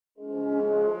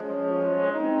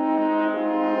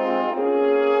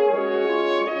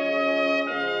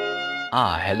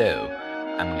Hello.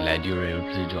 I'm glad you were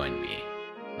able to join me.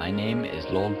 My name is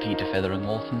Lord Peter Feathering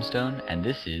Walthamstone, and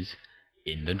this is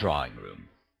In the Drawing Room.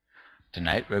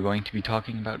 Tonight we're going to be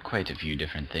talking about quite a few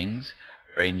different things,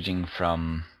 ranging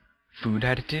from food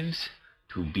additives,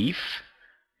 to beef,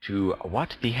 to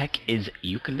what the heck is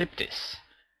eucalyptus.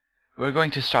 We're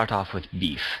going to start off with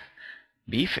beef.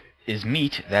 Beef is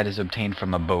meat that is obtained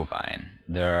from a bovine.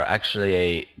 There are actually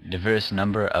a diverse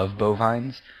number of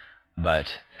bovines,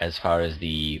 but as far as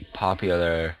the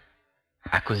popular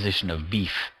acquisition of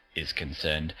beef is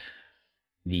concerned,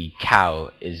 the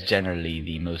cow is generally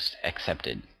the most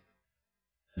accepted.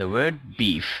 The word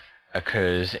beef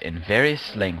occurs in various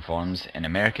slang forms in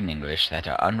American English that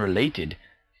are unrelated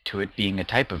to it being a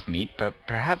type of meat, but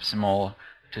perhaps more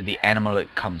to the animal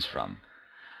it comes from.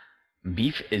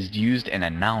 Beef is used in a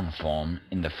noun form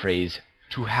in the phrase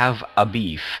to have a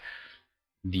beef,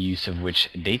 the use of which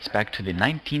dates back to the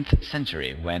 19th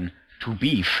century, when to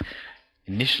beef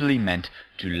initially meant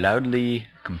to loudly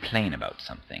complain about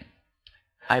something.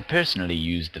 I personally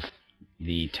use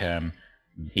the term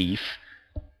beef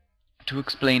to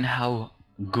explain how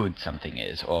good something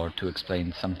is, or to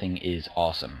explain something is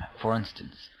awesome. For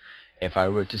instance, if I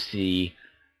were to see,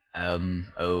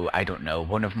 I don't know,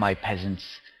 one of my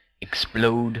peasants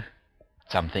explode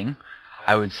something,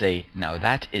 I would say, now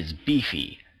that is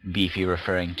beefy. Beefy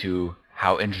referring to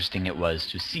how interesting it was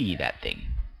to see that thing.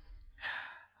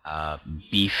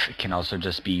 Beef can also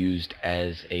just be used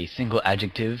as a single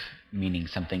adjective, meaning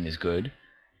something is good.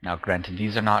 Now granted,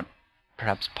 these are not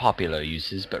perhaps popular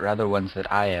uses, but rather ones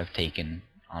that I have taken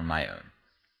on my own.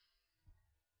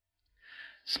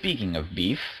 Speaking of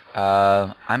beef,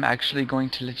 I'm actually going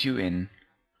to let you in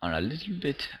on a little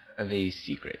bit of a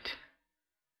secret.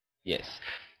 Yes,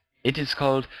 it is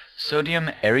called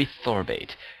sodium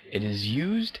erythorbate. It is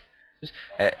used,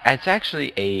 it's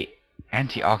actually a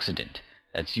antioxidant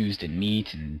that's used in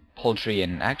meat and poultry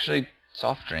and actually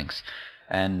soft drinks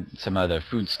and some other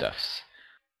foodstuffs.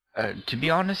 To be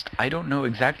honest, I don't know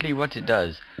exactly what it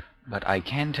does, but I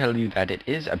can tell you that it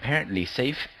is apparently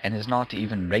safe and is not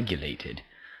even regulated.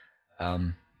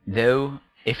 Though,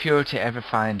 if you're to ever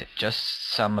find just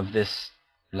some of this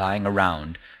lying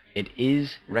around, it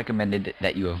is recommended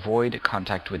that you avoid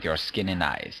contact with your skin and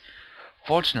eyes.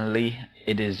 Fortunately,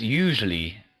 it is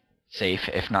usually safe,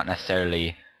 if not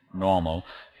necessarily normal,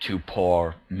 to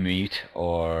pour meat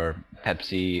or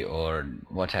Pepsi or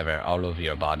whatever all over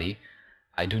your body.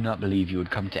 I do not believe you would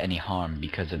come to any harm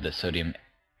because of the sodium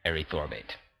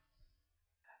erythorbate.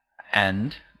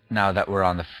 And now that we're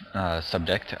on the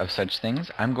subject of such things,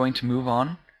 I'm going to move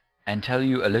on and tell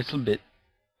you a little bit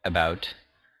about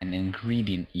an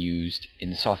ingredient used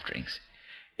in soft drinks.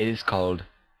 It is called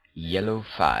Yellow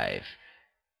 5.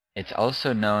 It's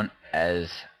also known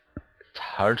as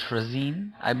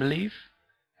tartrazine, I believe.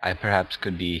 I perhaps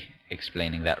could be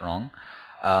explaining that wrong.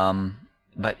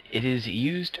 But it is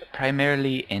used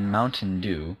primarily in Mountain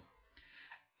Dew,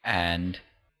 and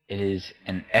it is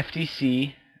an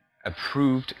FTC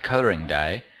approved coloring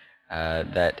dye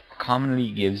that commonly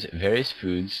gives various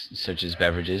foods, such as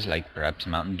beverages like perhaps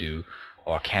Mountain Dew,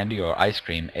 or candy or ice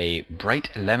cream, a bright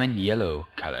lemon yellow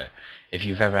color. If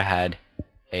you've ever had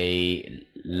a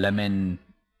lemon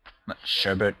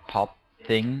sherbet pop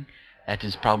thing, that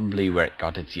is probably where it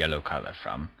got its yellow color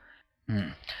from.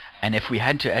 And if we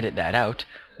had to edit that out,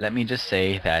 let me just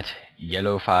say that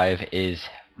Yellow 5 is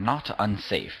not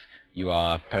unsafe. You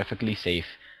are perfectly safe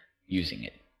using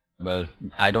it. Well,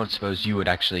 I don't suppose you would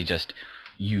actually just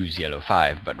use Yellow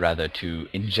 5, but rather to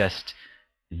ingest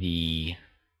the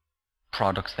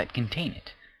products that contain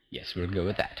it. Yes, we'll go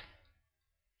with that.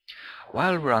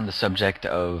 While we're on the subject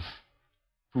of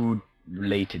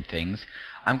food-related things,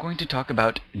 I'm going to talk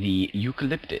about the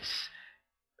eucalyptus.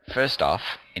 First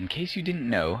off, in case you didn't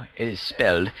know, it is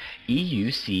spelled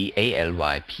Eucalyptus.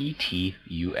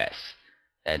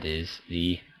 That is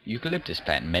the eucalyptus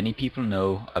plant. Many people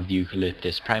know of the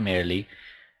eucalyptus primarily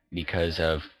because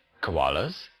of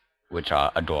koalas, which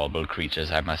are adorable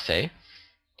creatures, I must say.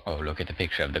 Oh, look at the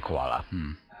picture of the koala.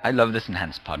 I love this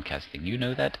enhanced podcasting. You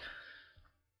know that?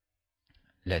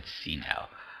 Let's see now.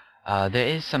 There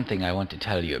is something I want to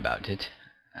tell you about it.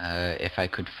 If I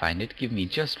could find it, give me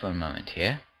just one moment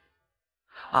here.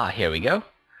 Here we go.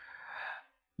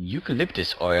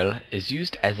 Eucalyptus oil is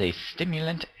used as a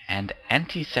stimulant and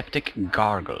antiseptic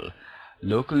gargle.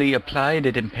 Locally applied,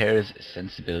 it impairs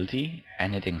sensibility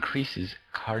and it increases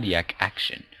cardiac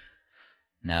action.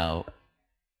 Now,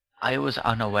 I was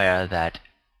unaware that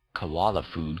koala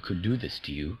food could do this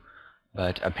to you,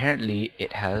 but apparently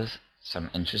it has some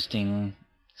interesting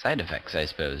side effects, I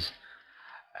suppose.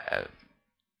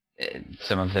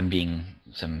 some of them being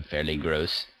some fairly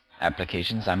gross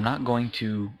applications. I'm not going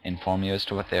to inform you as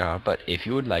to what they are, but if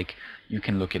you would like, you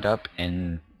can look it up,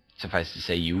 and suffice to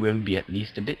say, you will be at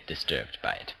least a bit disturbed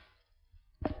by it.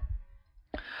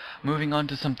 Moving on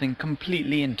to something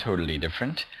completely and totally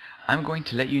different, I'm going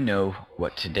to let you know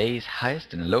what today's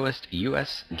highest and lowest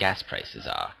US gas prices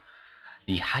are.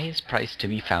 The highest price to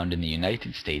be found in the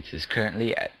United States is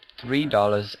currently at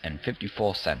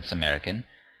 $3.54 American,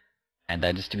 and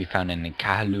that is to be found in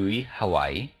Kahului,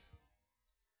 Hawaii.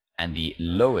 And the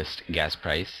lowest gas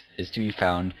price is to be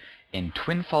found in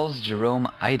Twin Falls, Jerome,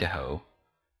 Idaho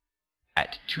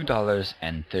at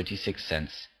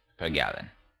 $2.36 per gallon.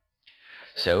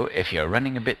 So if you're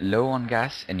running a bit low on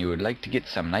gas and you would like to get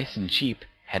some nice and cheap,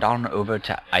 head on over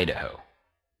to Idaho.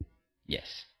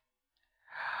 Yes.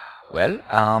 Well,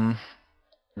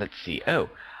 let's see. Oh,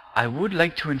 I would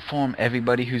like to inform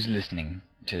everybody who's listening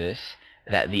to this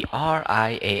that the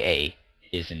RIAA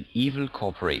is an evil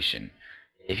corporation.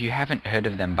 If you haven't heard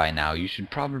of them by now, you should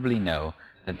probably know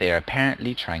that they are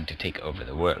apparently trying to take over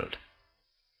the world.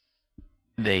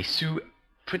 They sue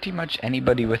pretty much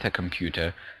anybody with a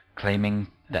computer, claiming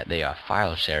that they are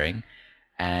file sharing,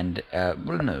 and,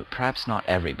 well, no, perhaps not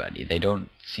everybody. They don't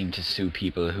seem to sue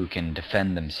people who can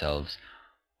defend themselves,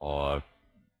 or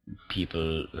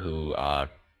people who are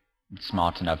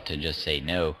smart enough to just say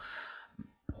no,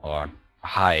 or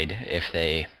hide if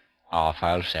they are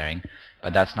file sharing,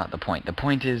 but that's not the point. The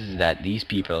point is that these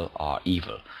people are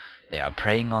evil. They are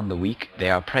preying on the weak. They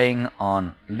are preying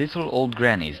on little old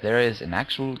grannies. There is an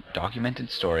actual documented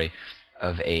story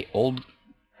of a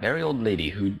very old lady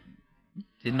who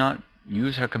did not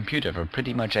use her computer for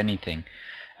pretty much anything,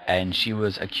 and she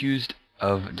was accused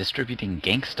of distributing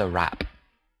gangsta rap.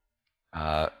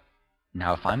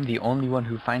 Now, if I'm the only one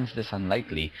who finds this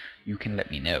unlikely, you can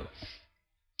let me know.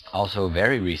 Also,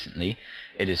 very recently,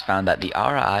 it is found that the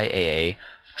RIAA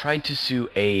tried to sue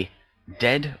a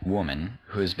dead woman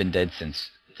who has been dead since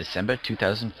December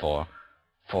 2004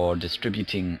 for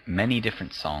distributing many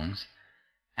different songs,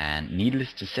 and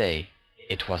needless to say,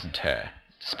 it wasn't her.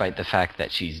 Despite the fact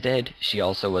that she's dead, she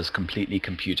also was completely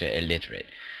computer illiterate.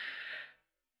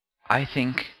 I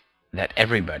think that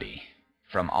everybody,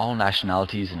 from all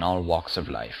nationalities and all walks of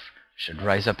life, should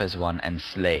rise up as one and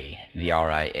slay the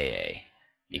RIAA,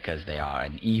 because they are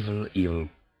an evil, evil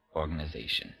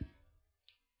organization.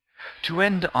 To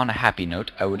end on a happy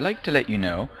note, I would like to let you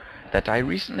know that I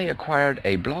recently acquired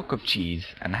a block of cheese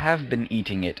and have been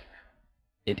eating it.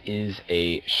 It is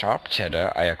a sharp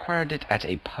cheddar. I acquired it at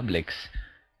a Publix,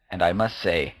 and I must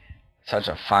say, such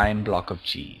a fine block of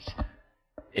cheese.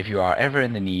 If you are ever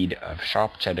in the need of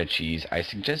sharp cheddar cheese, I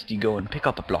suggest you go and pick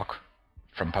up a block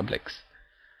from Publix.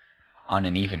 On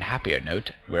an even happier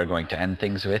note, we're going to end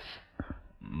things with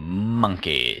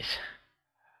monkeys.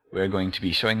 We're going to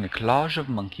be showing a collage of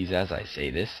monkeys as I say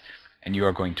this, and you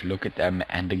are going to look at them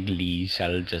and the glee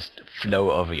shall just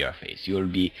flow over your face. You will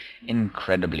be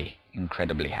incredibly,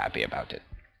 incredibly happy about it.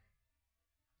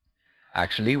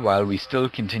 Actually, while we still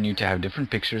continue to have different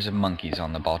pictures of monkeys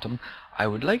on the bottom, I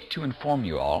would like to inform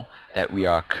you all that we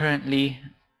are currently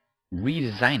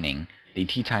redesigning the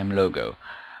Tea Time logo.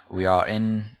 We are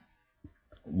in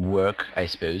work, I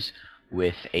suppose,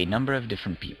 with a number of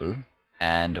different people,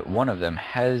 and one of them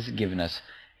has given us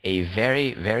a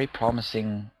very, very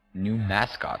promising new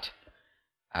mascot.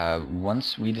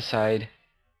 Once we decide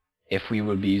if we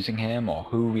will be using him or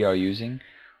who we are using,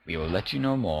 we will let you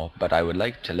know more, but I would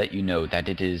like to let you know that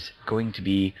it is going to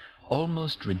be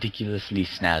almost ridiculously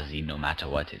snazzy no matter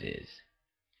what it is.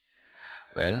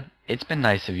 Well, it's been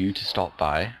nice of you to stop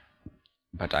by,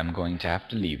 but I'm going to have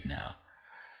to leave now.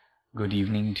 Good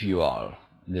evening to you all.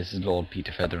 This is Lord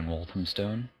Peter Feathering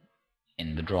Walthamstone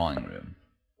in the drawing room.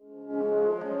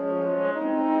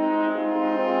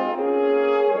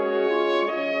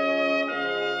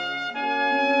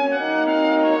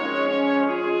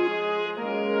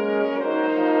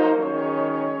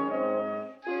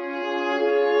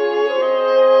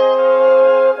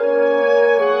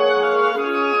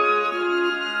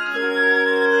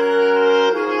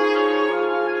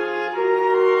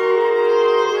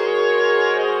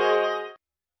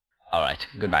 Alright,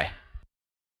 goodbye.